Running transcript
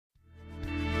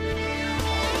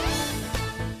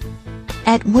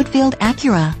At Woodfield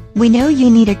Acura, we know you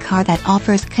need a car that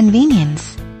offers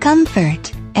convenience,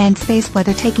 comfort, and space,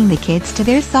 whether taking the kids to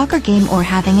their soccer game or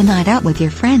having a night out with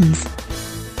your friends.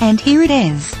 And here it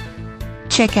is.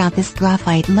 Check out this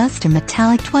graphite luster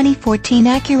metallic 2014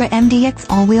 Acura MDX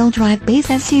all-wheel drive base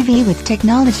SUV with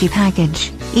technology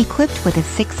package, equipped with a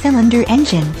 6-cylinder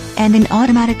engine and an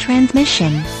automatic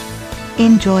transmission.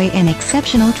 Enjoy an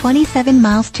exceptional 27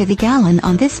 miles to the gallon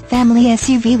on this family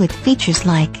SUV with features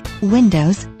like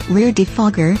windows, rear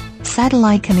defogger,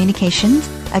 satellite communications,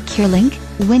 Acura Link,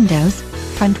 windows,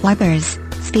 front wipers,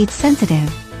 speed sensitive,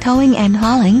 towing and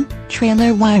hauling,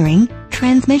 trailer wiring,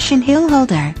 transmission hill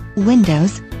holder,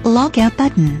 windows, lockout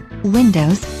button,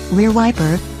 windows, rear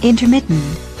wiper, intermittent,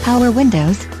 power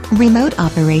windows, remote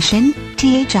operation,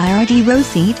 Higgins row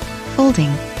seat,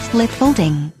 folding, split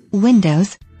folding,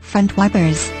 windows, front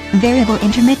wipers, variable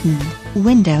intermittent,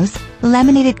 windows,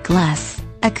 laminated glass,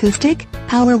 acoustic,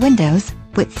 power windows,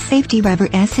 with safety rubber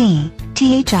SE,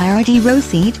 Higgins row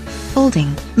seat,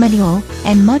 folding, manual,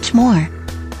 and much more.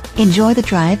 Enjoy the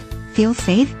drive, feel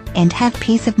safe, and have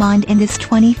peace of mind in this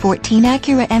 2014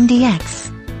 Acura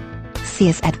MDX. See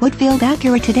us at Woodfield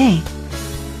Acura today.